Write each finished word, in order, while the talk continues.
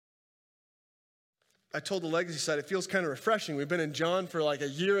I told the Legacy side, it feels kind of refreshing. We've been in John for like a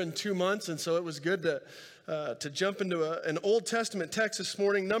year and 2 months, and so it was good to jump into an Old Testament text this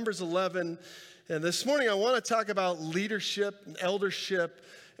morning, Numbers 11. And this morning I want to talk about leadership and eldership,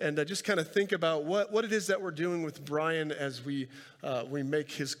 and just kind of think about what it is that we're doing with Brian as we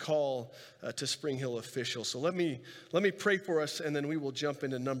make his call to Spring Hill official. So let me pray for us, and then we will jump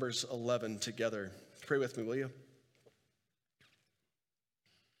into Numbers 11 together. Pray with me, will you?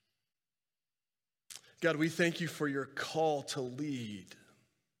 God, we thank you for your call to lead.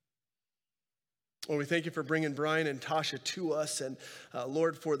 Lord, we thank you for bringing Brian and Tasha to us, and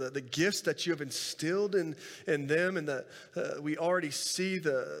Lord, for the gifts that you have instilled in them, and that we already see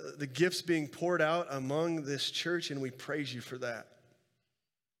the gifts being poured out among this church, and we praise you for that.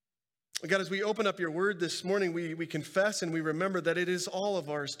 God, as we open up your word this morning, we confess and we remember that it is all of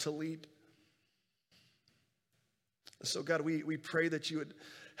ours to lead. So God, we pray that you would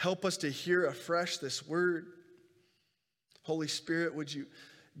help us to hear afresh this word. Holy Spirit, would you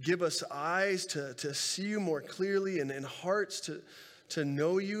give us eyes to see you more clearly, and hearts to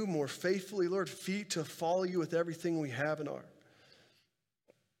know you more faithfully. Lord, feet to follow you with everything we have in our.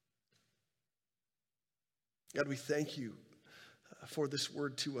 God, we thank you for this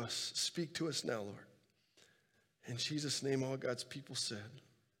word to us. Speak to us now, Lord. In Jesus' name, all God's people said,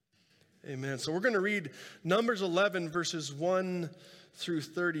 amen. So we're going to read Numbers 11, verses 1 through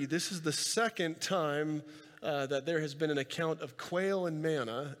 30. This is the second time that there has been an account of quail and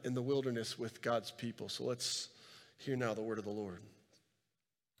manna in the wilderness with God's people. So let's hear now the word of the Lord.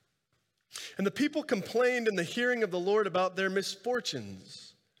 And the people complained in the hearing of the Lord about their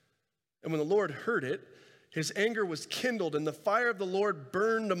misfortunes. And when the Lord heard it, his anger was kindled, and the fire of the Lord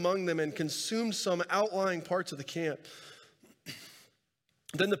burned among them and consumed some outlying parts of the camp.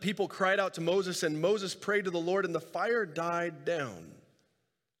 Then the people cried out to Moses, and Moses prayed to the Lord, and the fire died down.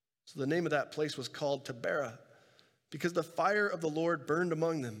 So the name of that place was called Taberah, because the fire of the Lord burned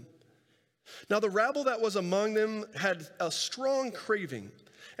among them. Now the rabble that was among them had a strong craving,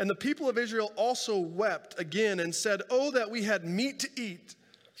 and the people of Israel also wept again and said, "Oh, that we had meat to eat.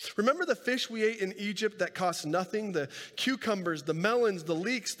 Remember the fish we ate in Egypt that cost nothing, the cucumbers, the melons, the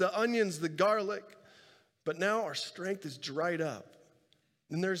leeks, the onions, the garlic. But now our strength is dried up,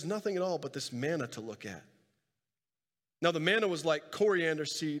 and there's nothing at all but this manna to look at." Now the manna was like coriander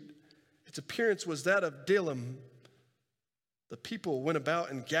seed. Its appearance was that of bdellium. The people went about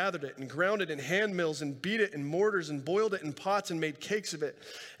and gathered it and ground it in hand mills and beat it in mortars and boiled it in pots and made cakes of it.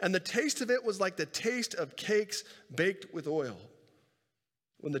 And the taste of it was like the taste of cakes baked with oil.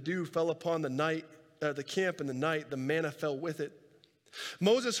 When the dew fell upon the camp in the night, the manna fell with it.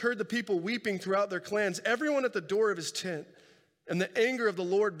 Moses heard the people weeping throughout their clans, everyone at the door of his tent. And the anger of the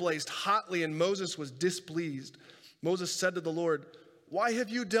Lord blazed hotly, and Moses was displeased. Moses said to the Lord, "Why have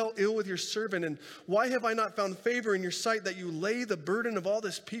you dealt ill with your servant, and why have I not found favor in your sight that you lay the burden of all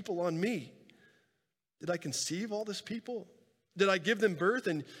this people on me? Did I conceive all this people? Did I give them birth,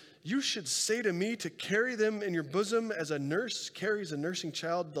 and you should say to me to carry them in your bosom as a nurse carries a nursing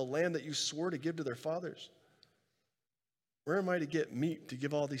child to the land that you swore to give to their fathers? Where am I to get meat to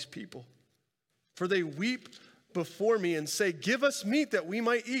give all these people? For they weep before me and say, 'Give us meat that we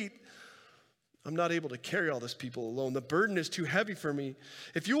might eat.' I'm not able to carry all this people alone. The burden is too heavy for me.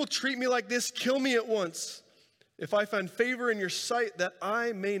 If you will treat me like this, kill me at once. If I find favor in your sight, that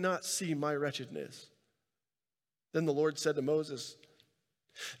I may not see my wretchedness." Then the Lord said to Moses,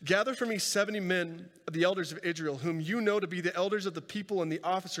 "Gather for me 70 men of the elders of Israel, whom you know to be the elders of the people and the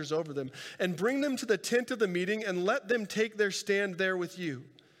officers over them, and bring them to the tent of the meeting, and let them take their stand there with you.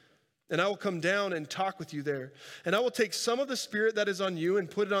 And I will come down and talk with you there. And I will take some of the spirit that is on you and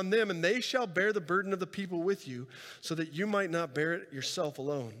put it on them, and they shall bear the burden of the people with you, so that you might not bear it yourself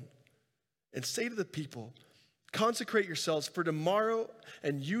alone. And say to the people, 'Consecrate yourselves for tomorrow,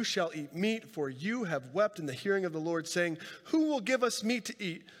 and you shall eat meat, for you have wept in the hearing of the Lord, saying, Who will give us meat to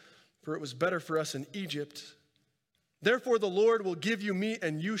eat? For it was better for us in Egypt. Therefore the Lord will give you meat,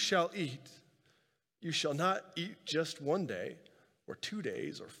 and you shall eat. You shall not eat just one day, or 2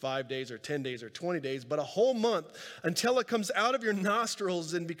 days, or 5 days, or 10 days, or 20 days, but a whole month, until it comes out of your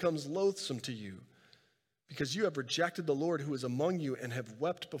nostrils and becomes loathsome to you. Because you have rejected the Lord who is among you and have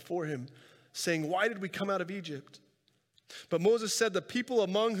wept before him, saying, Why did we come out of Egypt?' But Moses said, 'The people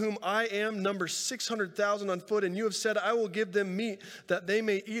among whom I am number 600,000 on foot, and you have said, I will give them meat that they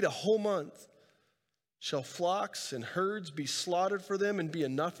may eat a whole month. Shall flocks and herds be slaughtered for them and be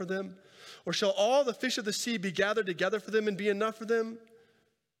enough for them? Or shall all the fish of the sea be gathered together for them and be enough for them?'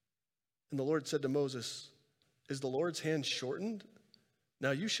 And the Lord said to Moses, 'Is the Lord's hand shortened?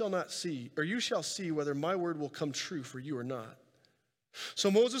 Now you shall see whether my word will come true for you or not.'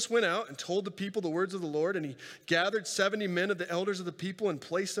 So Moses went out and told the people the words of the Lord, and he gathered 70 men of the elders of the people and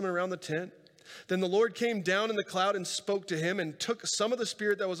placed them around the tent. Then the Lord came down in the cloud and spoke to him and took some of the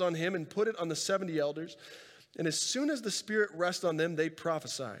spirit that was on him and put it on the 70 elders. And as soon as the spirit rested on them, they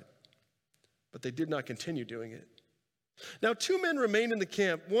prophesied. But they did not continue doing it. Now 2 men remained in the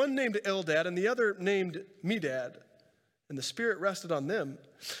camp, one named Eldad and the other named Medad. And the spirit rested on them.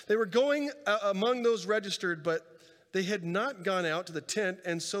 They were going among those registered, but they had not gone out to the tent,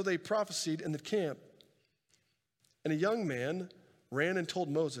 and so they prophesied in the camp. And a young man ran and told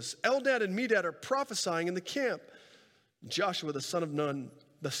Moses, Eldad and Medad are prophesying in the camp. Joshua, the son of Nun,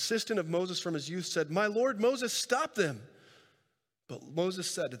 the assistant of Moses from his youth, said, My lord Moses, stop them. But Moses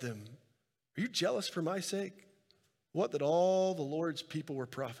said to them, Are you jealous for my sake? What that all the Lord's people were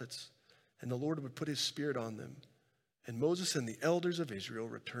prophets, and the Lord would put his spirit on them. And Moses and the elders of Israel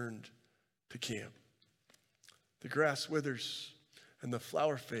returned to camp. The grass withers and the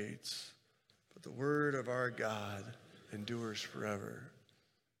flower fades, but the word of our God endures forever.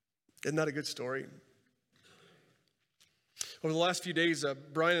 Isn't that a good story? Over the last few days,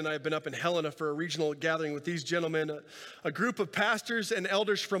 Brian and I have been up in Helena for a regional gathering with these gentlemen, a group of pastors and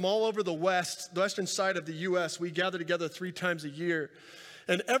elders from all over the western side of the U.S. We gather together 3 times a year.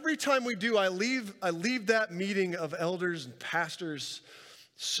 And every time we do, I leave that meeting of elders and pastors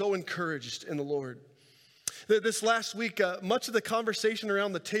so encouraged in the Lord. This last week, much of the conversation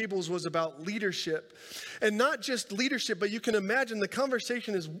around the tables was about leadership. And not just leadership, but you can imagine the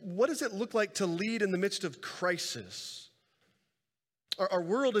conversation is, what does it look like to lead in the midst of crisis? Our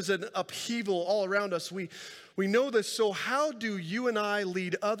world is an upheaval all around us. We know this. So how do you and I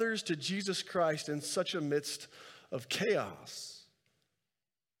lead others to Jesus Christ in such a midst of chaos?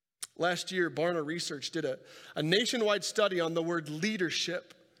 Last year, Barna Research did a nationwide study on the word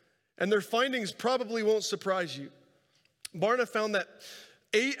leadership. And their findings probably won't surprise you. Barna found that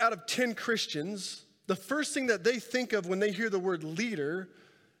 8 out of 10 Christians, the first thing that they think of when they hear the word leader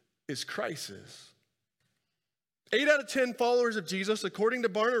is crisis. 8 out of 10 followers of Jesus, according to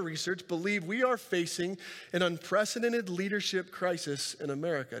Barna Research, believe we are facing an unprecedented leadership crisis in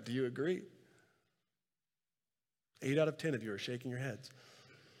America. Do you agree? 8 out of 10 of you are shaking your heads.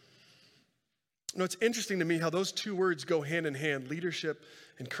 You know, it's interesting to me how those 2 words go hand in hand, leadership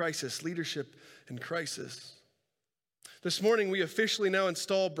and crisis, leadership and crisis. This morning, we officially now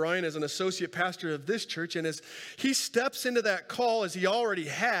install Brian as an associate pastor of this church, and as he steps into that call, as he already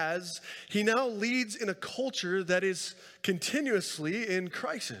has, he now leads in a culture that is continuously in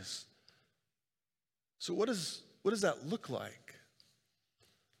crisis. So what does that look like?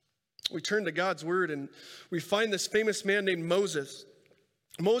 We turn to God's word, and we find this famous man named Moses.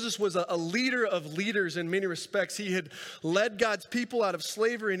 Moses was a leader of leaders in many respects. He had led God's people out of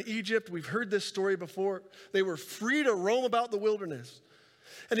slavery in Egypt. We've heard this story before. They were free to roam about the wilderness.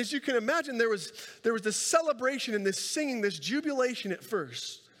 And as you can imagine, there was this celebration and this singing, this jubilation at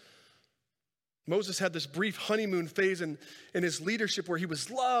first. Moses had this brief honeymoon phase in his leadership where he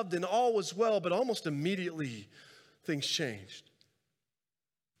was loved and all was well, but almost immediately things changed.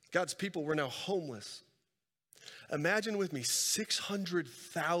 God's people were now homeless. Imagine with me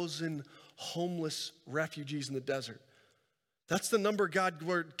 600,000 homeless refugees in the desert. That's the number God's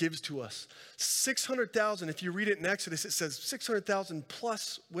word gives to us. 600,000. If you read it in Exodus, it says 600,000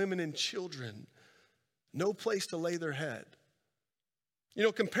 plus women and children. No place to lay their head. You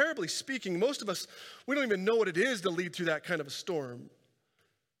know, comparably speaking, most of us, we don't even know what it is to lead through that kind of a storm.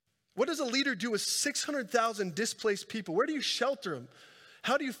 What does a leader do with 600,000 displaced people? Where do you shelter them?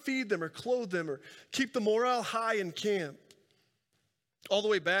 How do you feed them or clothe them or keep the morale high in camp? All the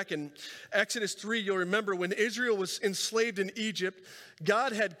way back in Exodus 3, you'll remember when Israel was enslaved in Egypt,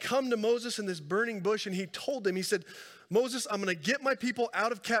 God had come to Moses in this burning bush and he told him, he said, Moses, I'm going to get my people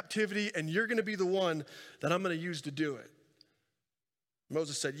out of captivity and you're going to be the one that I'm going to use to do it.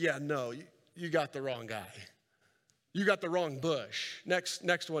 Moses said, yeah, no, you got the wrong guy. You got the wrong bush.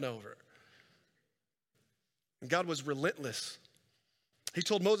 Next one over. And God was relentless. He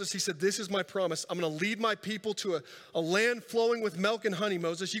told Moses, he said, this is my promise. I'm going to lead my people to a land flowing with milk and honey,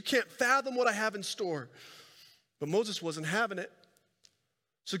 Moses. You can't fathom what I have in store. But Moses wasn't having it.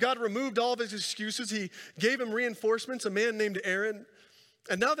 So God removed all of his excuses. He gave him reinforcements, a man named Aaron.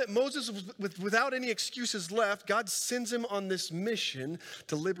 And now that Moses was without any excuses left, God sends him on this mission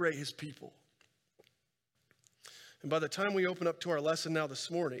to liberate his people. And by the time we open up to our lesson now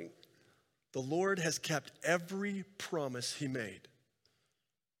this morning, the Lord has kept every promise he made.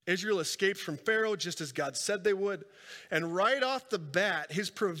 Israel escapes from Pharaoh just as God said they would. And right off the bat,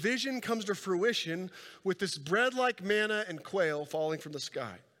 his provision comes to fruition with this bread like manna and quail falling from the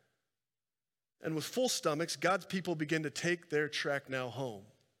sky. And with full stomachs, God's people begin to take their trek now home,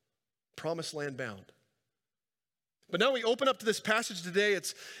 promised land bound. But now we open up to this passage today.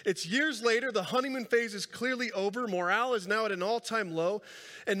 It's years later. The honeymoon phase is clearly over. Morale is now at an all-time low.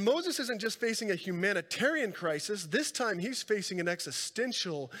 And Moses isn't just facing a humanitarian crisis. This time he's facing an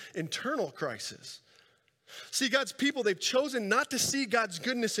existential, internal crisis. See, God's people, they've chosen not to see God's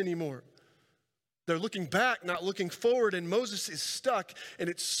goodness anymore. They're looking back, not looking forward, and Moses is stuck. And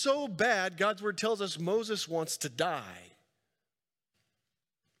it's so bad, God's word tells us Moses wants to die.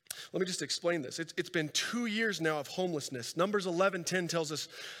 Let me just explain this. It's been 2 years now of homelessness. Numbers 11:10 tells us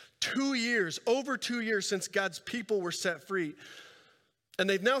 2 years, over 2 years since God's people were set free. And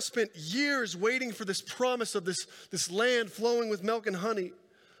they've now spent years waiting for this promise of this land flowing with milk and honey.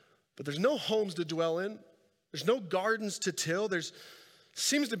 But there's no homes to dwell in. There's no gardens to till.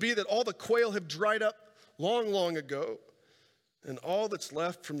 Seems to be that all the quail have dried up long, long ago. And all that's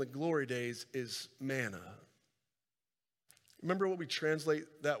left from the glory days is manna. Remember what we translate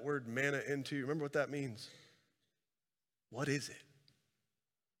that word manna into? Remember what that means? What is it?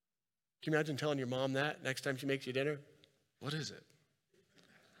 Can you imagine telling your mom that next time she makes you dinner? What is it?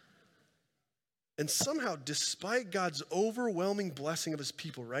 And somehow, despite God's overwhelming blessing of his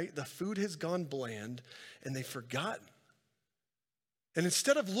people, right? The food has gone bland and they've forgotten. And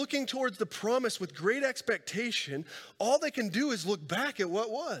instead of looking towards the promise with great expectation, all they can do is look back at what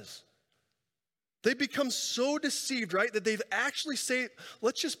was. They become so deceived, right, that they've actually said,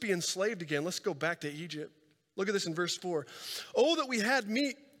 let's just be enslaved again. Let's go back to Egypt. Look at this in verse 4. Oh, that we had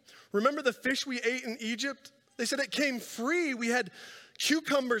meat. Remember the fish we ate in Egypt? They said it came free. We had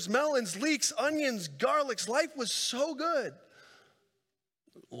cucumbers, melons, leeks, onions, garlics. Life was so good.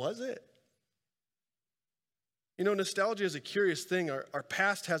 Was it? You know, nostalgia is a curious thing. Our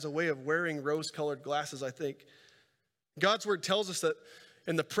past has a way of wearing rose-colored glasses, I think. God's word tells us that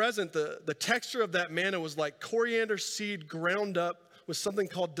in the present, the texture of that manna was like coriander seed ground up with something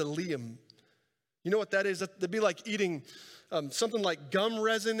called psyllium. You know what that is? That'd be like eating something like gum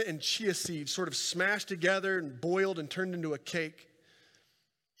resin and chia seeds sort of smashed together and boiled and turned into a cake.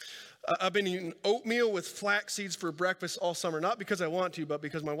 I've been eating oatmeal with flax seeds for breakfast all summer, not because I want to, but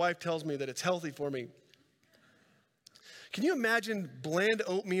because my wife tells me that it's healthy for me. Can you imagine bland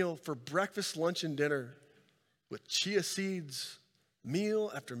oatmeal for breakfast, lunch, and dinner with chia seeds,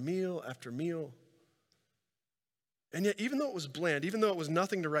 meal after meal after meal? And yet, even though it was bland, even though it was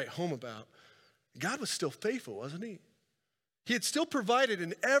nothing to write home about, God was still faithful, wasn't he? He had still provided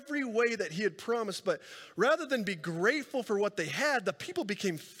in every way that he had promised, but rather than be grateful for what they had, the people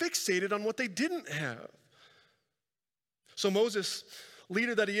became fixated on what they didn't have. So Moses,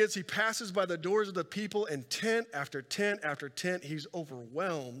 leader that he is, he passes by the doors of the people, and tent after tent after tent, he's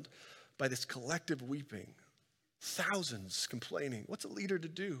overwhelmed by this collective weeping. Thousands complaining. What's a leader to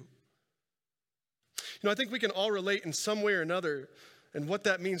do? You know, I think we can all relate in some way or another and what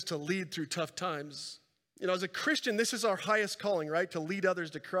that means to lead through tough times. You know, as a Christian, this is our highest calling, right? To lead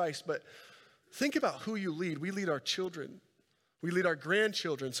others to Christ. But think about who you lead. We lead our children. We lead our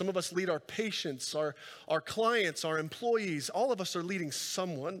grandchildren. Some of us lead our patients, our clients, our employees. All of us are leading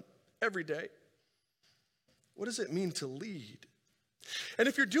someone every day. What does it mean to lead? And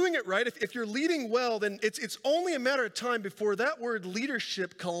if you're doing it right, if you're leading well, then it's only a matter of time before that word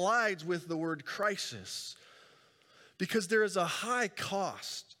leadership collides with the word crisis. Because there is a high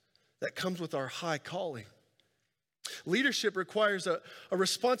cost that comes with our high calling. Leadership requires a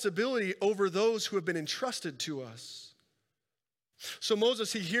responsibility over those who have been entrusted to us. So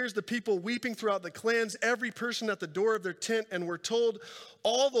Moses, he hears the people weeping throughout the clans, every person at the door of their tent, and we're told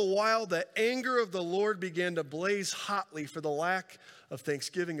all the while the anger of the Lord began to blaze hotly for the lack of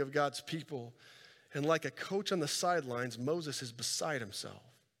thanksgiving of God's people. And like a coach on the sidelines, Moses is beside himself.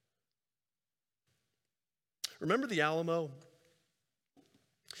 Remember the Alamo?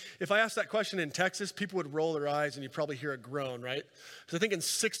 If I asked that question in Texas, people would roll their eyes and you'd probably hear a groan, right? Because I think in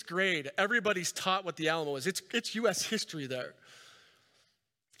 6th grade, everybody's taught what the Alamo is. It's U.S. history there.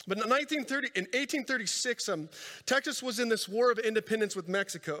 But in 1836, Texas was in this war of independence with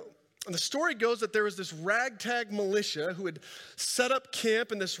Mexico. And the story goes that there was this ragtag militia who had set up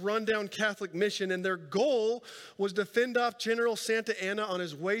camp in this rundown Catholic mission, and their goal was to fend off General Santa Anna on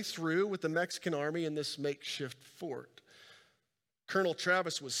his way through with the Mexican army in this makeshift fort. Colonel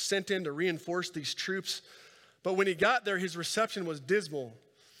Travis was sent in to reinforce these troops, but when he got there, his reception was dismal.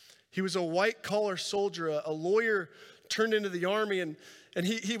 He was a white-collar soldier, a lawyer turned into the army, and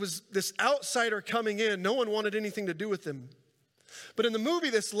he was this outsider coming in. No one wanted anything to do with him. But in the movie,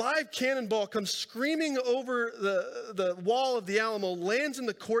 this live cannonball comes screaming over the wall of the Alamo, lands in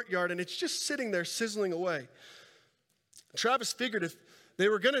the courtyard, and it's just sitting there sizzling away. Travis figured if They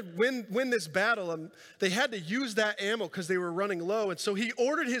were going to win this battle, and they had to use that ammo because they were running low. And so he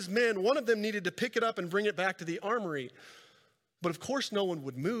ordered his men, one of them needed to pick it up and bring it back to the armory. But of course no one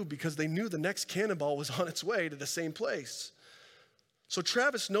would move because they knew the next cannonball was on its way to the same place. So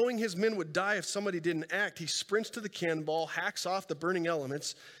Travis, knowing his men would die if somebody didn't act, he sprints to the cannonball, hacks off the burning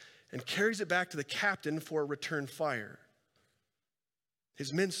elements, and carries it back to the captain for a return fire.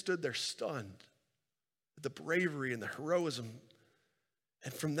 His men stood there stunned at the bravery and the heroism.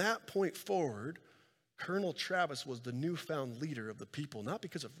 And from that point forward, Colonel Travis was the newfound leader of the people, not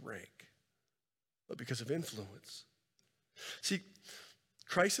because of rank, but because of influence. See,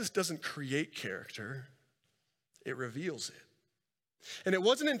 crisis doesn't create character, it reveals it. And it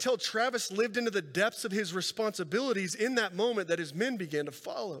wasn't until Travis lived into the depths of his responsibilities in that moment that his men began to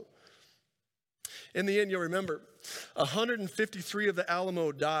follow. In the end, you'll remember, 153 of the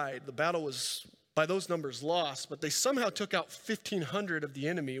Alamo died. The battle was, by those numbers, lost, but they somehow took out 1,500 of the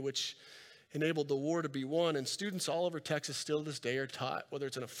enemy, which enabled the war to be won. And students all over Texas still to this day are taught, whether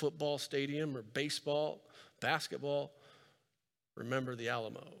it's in a football stadium or baseball, basketball, remember the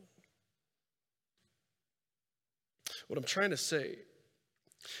Alamo. What I'm trying to say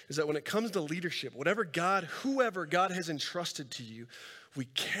is that when it comes to leadership, whoever God has entrusted to you, we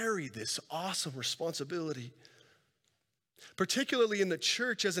carry this awesome responsibility. Particularly in the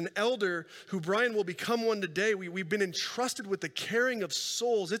church, as an elder, who Brian will become one today, we've been entrusted with the caring of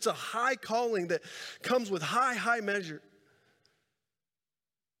souls. It's a high calling that comes with high measure.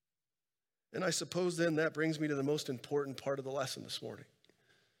 And I suppose then that brings me to the most important part of the lesson this morning.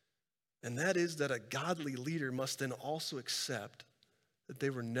 And that is that a godly leader must then also accept that they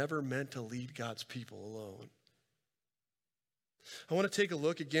were never meant to lead God's people alone. I want to take a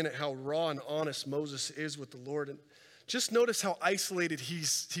look again at how raw and honest Moses is with the Lord. And just notice how isolated he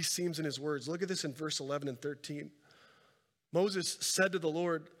seems in his words. Look at this in verse 11 and 13. Moses said to the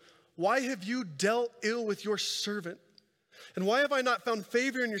Lord, "Why have you dealt ill with your servant? And why have I not found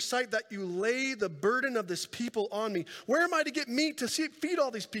favor in your sight that you lay the burden of this people on me? Where am I to get meat to feed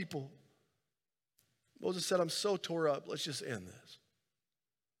all these people?" Moses said, "I'm so tore up. Let's just end this."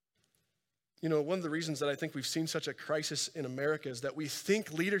 You know, one of the reasons that I think we've seen such a crisis in America is that we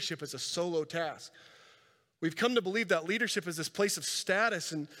think leadership is a solo task. We've come to believe that leadership is this place of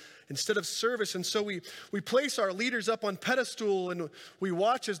status and instead of service. And so we place our leaders up on pedestal and we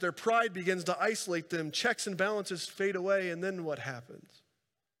watch as their pride begins to isolate them. Checks and balances fade away, and then what happens?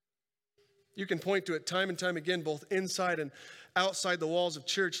 You can point to it time and time again, both inside and outside the walls of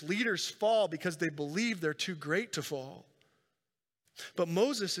church. Leaders fall because they believe they're too great to fall. But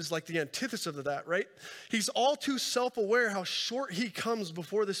Moses is like the antithesis of that, right? He's all too self-aware how short he comes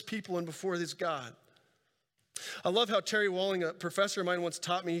before this people and before this God. I love how Terry Walling, a professor of mine, once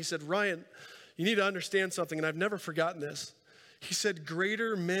taught me. He said, "Ryan, you need to understand something," and I've never forgotten this. He said,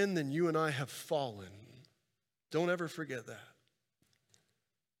 "Greater men than you and I have fallen." Don't ever forget that.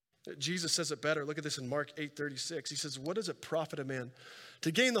 Jesus says it better. Look at this in Mark 8:36. He says, "What does it profit a man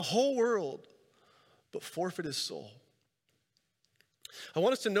to gain the whole world but forfeit his soul?" I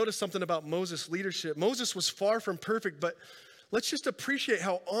want us to notice something about Moses' leadership. Moses was far from perfect, but let's just appreciate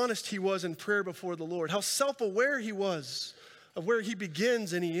how honest he was in prayer before the Lord, how self-aware he was of where he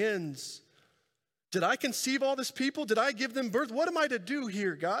begins and he ends. Did I conceive all this people? Did I give them birth? What am I to do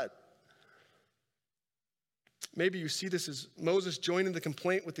here, God? Maybe you see this as Moses joining the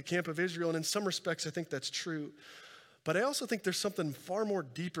complaint with the camp of Israel, and in some respects I think that's true. But I also think there's something far more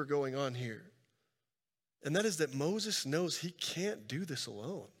deeper going on here. And that is that Moses knows he can't do this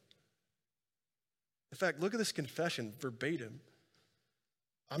alone. In fact, look at this confession verbatim.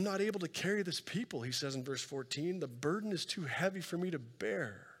 "I'm not able to carry this people," he says in verse 14. "The burden is too heavy for me to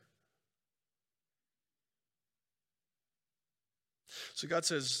bear." So God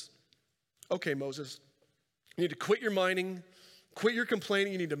says, "Okay, Moses, you need to quit your whining, quit your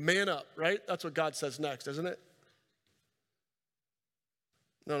complaining, you need to man up," right? That's what God says next, isn't it?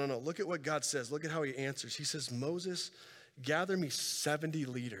 No. Look at what God says. Look at how he answers. He says, "Moses, gather me 70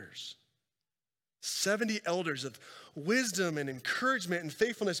 leaders, 70 elders of wisdom and encouragement and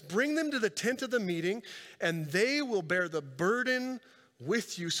faithfulness. Bring them to the tent of the meeting, and they will bear the burden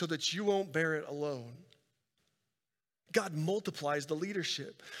with you so that you won't bear it alone." God multiplies the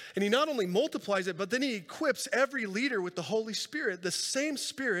leadership. And he not only multiplies it, but then he equips every leader with the Holy Spirit, the same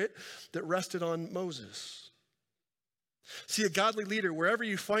Spirit that rested on Moses. See, a godly leader, wherever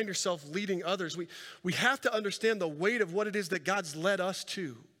you find yourself leading others, we have to understand the weight of what it is that God's led us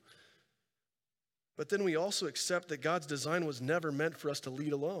to. But then we also accept that God's design was never meant for us to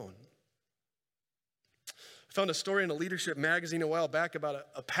lead alone. I found a story in a leadership magazine a while back about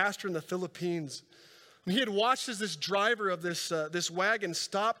a pastor in the Philippines And he had watched as this driver of this wagon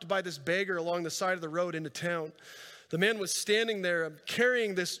stopped by this beggar along the side of the road into town. The man was standing there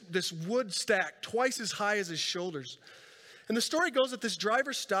carrying this wood stack twice as high as his shoulders. And the story goes that this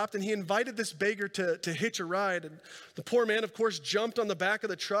driver stopped and he invited this beggar to hitch a ride. And the poor man, of course, jumped on the back of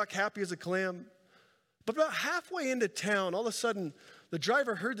the truck, happy as a clam. But about halfway into town, all of a sudden, the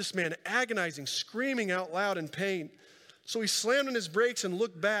driver heard this man agonizing, screaming out loud in pain. So he slammed on his brakes and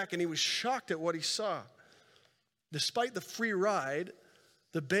looked back, and he was shocked at what he saw. Despite the free ride,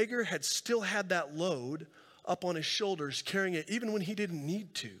 the beggar had still had that load up on his shoulders, carrying it even when he didn't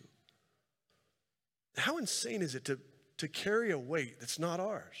need to. How insane is it to carry a weight that's not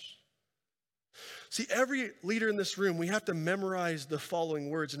ours? See, every leader in this room, we have to memorize the following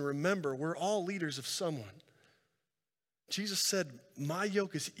words and remember, we're all leaders of someone. Jesus said, "My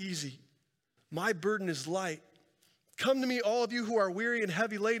yoke is easy, my burden is light. Come to me, all of you who are weary and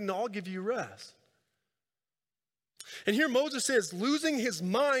heavy laden, I'll give you rest." And here Moses is losing his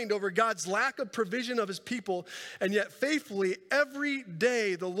mind over God's lack of provision of his people, and yet faithfully every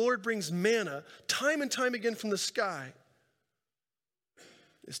day the Lord brings manna time and time again from the sky.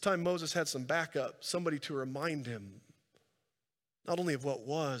 This time Moses had some backup, somebody to remind him not only of what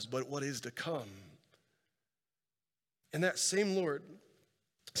was, but what is to come. And that same Lord,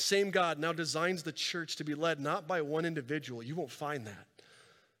 same God now designs the church to be led not by one individual, you won't find that,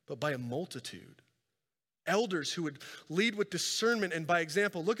 but by a multitude. Elders who would lead with discernment and by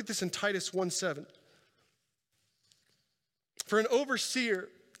example. Look at this in Titus 1:7. For an overseer,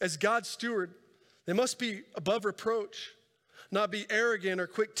 as God's steward, they must be above reproach, not be arrogant or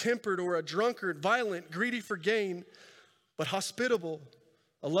quick-tempered or a drunkard, violent, greedy for gain, but hospitable,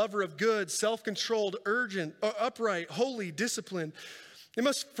 a lover of good, self-controlled, upright, holy, disciplined. They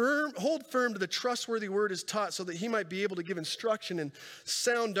must hold firm to the trustworthy word as taught so that he might be able to give instruction in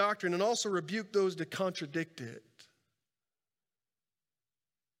sound doctrine and also rebuke those that contradict it.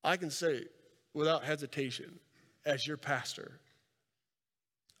 I can say without hesitation, as your pastor,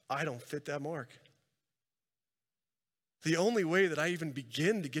 I don't fit that mark. The only way that I even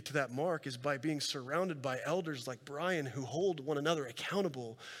begin to get to that mark is by being surrounded by elders like Brian who hold one another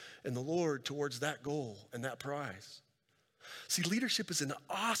accountable in the Lord towards that goal and that prize. See, leadership is an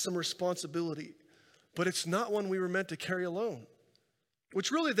awesome responsibility, but it's not one we were meant to carry alone,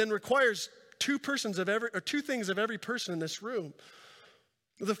 which really then requires two things of every person in this room.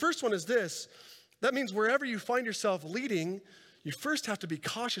 The first one is this. That means wherever you find yourself leading, you first have to be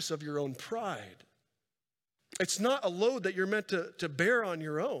cautious of your own pride. It's not a load that you're meant to bear on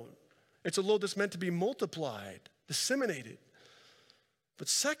your own. It's a load that's meant to be multiplied, disseminated. But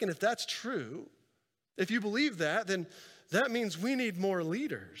second, if that's true, if you believe that, then that means we need more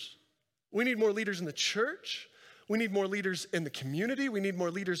leaders. We need more leaders in the church. We need more leaders in the community. We need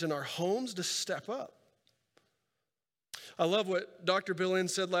more leaders in our homes to step up. I love what Dr. Bill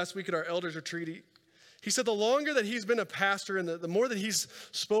Inns said last week at our elders retreat. He said the longer that he's been a pastor and the more that he's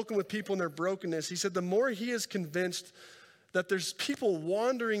spoken with people in their brokenness, he said the more he is convinced that there's people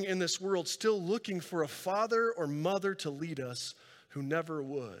wandering in this world still looking for a father or mother to lead us who never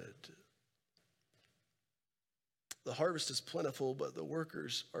would. The harvest is plentiful, but the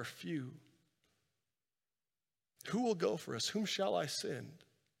workers are few. Who will go for us? Whom shall I send?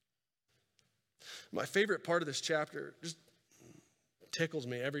 My favorite part of this chapter just tickles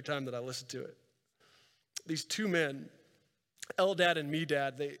me every time that I listen to it. These two men, Eldad and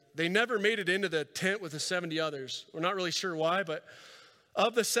Medad, they never made it into the tent with the 70 others. We're not really sure why, but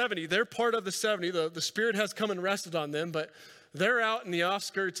of the 70, they're part of the 70. The Spirit has come and rested on them, but they're out in the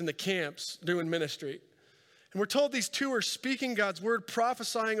offskirts in the camps doing ministry. And we're told these two are speaking God's word,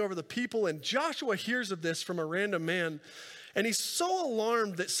 prophesying over the people, and Joshua hears of this from a random man, and he's so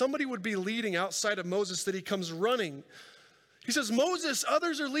alarmed that somebody would be leading outside of Moses that he comes running. He says, "Moses,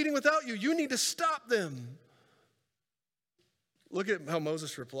 others are leading without you. You need to stop them." Look at how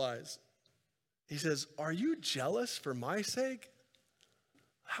Moses replies. He says, "Are you jealous for my sake?"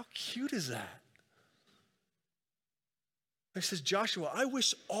 How cute is that? He says, "Joshua, I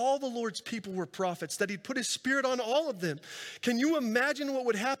wish all the Lord's people were prophets, that he'd put his Spirit on all of them. Can you imagine what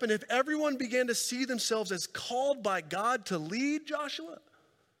would happen if everyone began to see themselves as called by God to lead, Joshua?"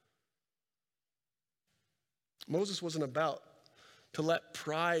 Moses wasn't about to let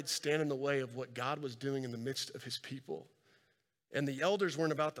pride stand in the way of what God was doing in the midst of his people. And the elders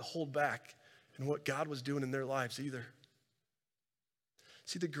weren't about to hold back in what God was doing in their lives either.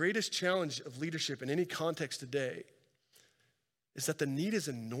 See, the greatest challenge of leadership in any context today is that the need is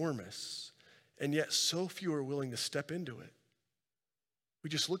enormous, and yet so few are willing to step into it. We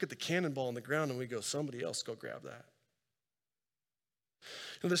just look at the cannonball on the ground and we go, somebody else go grab that.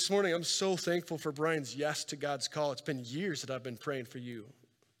 And this morning, I'm so thankful for Brian's yes to God's call. It's been years that I've been praying for you.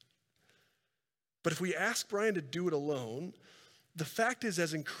 But if we ask Brian to do it alone, the fact is,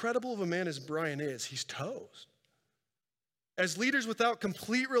 as incredible of a man as Brian is, he's toast. As leaders without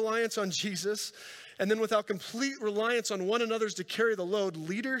complete reliance on Jesus, and then without complete reliance on one another's to carry the load,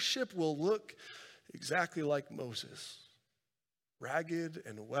 leadership will look exactly like Moses, ragged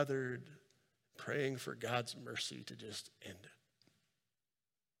and weathered, praying for God's mercy to just end it.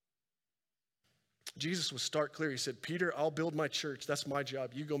 Jesus was stark clear. He said, Peter, I'll build my church. That's my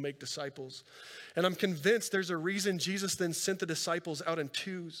job. You go make disciples. And I'm convinced there's a reason Jesus then sent the disciples out in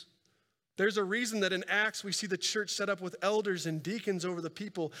twos. There's a reason that in Acts we see the church set up with elders and deacons over the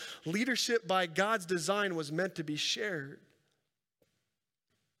people. Leadership by God's design was meant to be shared.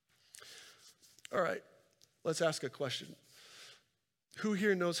 All right, let's ask a question. Who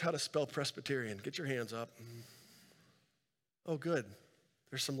here knows how to spell Presbyterian? Get your hands up. Oh, good.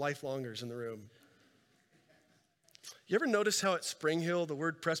 There's some lifelongers in the room. You ever notice how at Spring Hill, the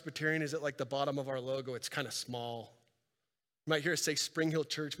word Presbyterian is at like the bottom of our logo? It's kind of small. You might hear us say Spring Hill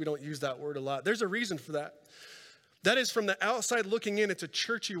Church. We don't use that word a lot. There's a reason for that. That is, from the outside looking in, it's a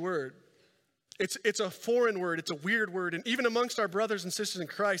churchy word. It's a foreign word. It's a weird word. And even amongst our brothers and sisters in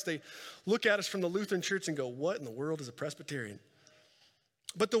Christ, they look at us from the Lutheran Church and go, what in the world is a Presbyterian?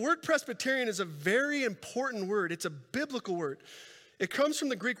 But the word Presbyterian is a very important word. It's a biblical word. It comes from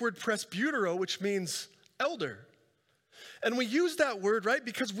the Greek word presbytero, which means elder. And we use that word, right,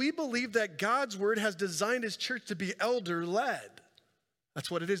 because we believe that God's word has designed his church to be elder-led.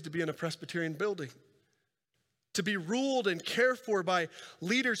 That's what it is to be in a Presbyterian building. To be ruled and cared for by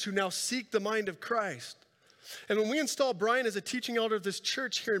leaders who now seek the mind of Christ. And when we install Brian as a teaching elder of this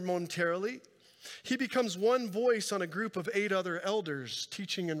church here momentarily, he becomes one voice on a group of 8 other elders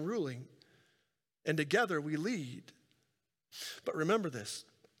teaching and ruling. And together we lead. But remember this,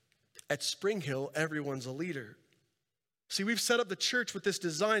 at Spring Hill, everyone's a leader. See, we've set up the church with this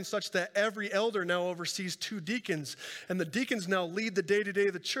design such that every elder now oversees 2 deacons, and the deacons now lead the day-to-day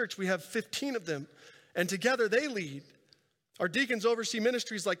of the church. We have 15 of them, and together they lead. Our deacons oversee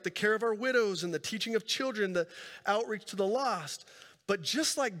ministries like the care of our widows and the teaching of children, the outreach to the lost. But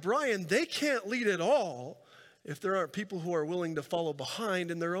just like Brian, they can't lead at all if there aren't people who are willing to follow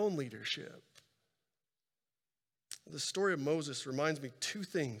behind in their own leadership. The story of Moses reminds me 2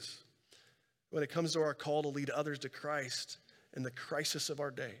 things when it comes to our call to lead others to Christ in the crisis of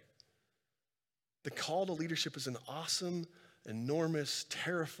our day. The call to leadership is an awesome, enormous,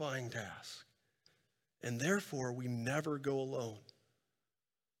 terrifying task. And therefore, we never go alone.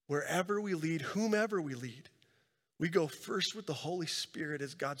 Wherever we lead, whomever we lead, we go first with the Holy Spirit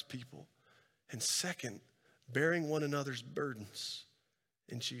as God's people, and second, bearing one another's burdens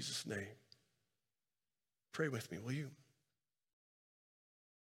in Jesus' name. Pray with me, will you?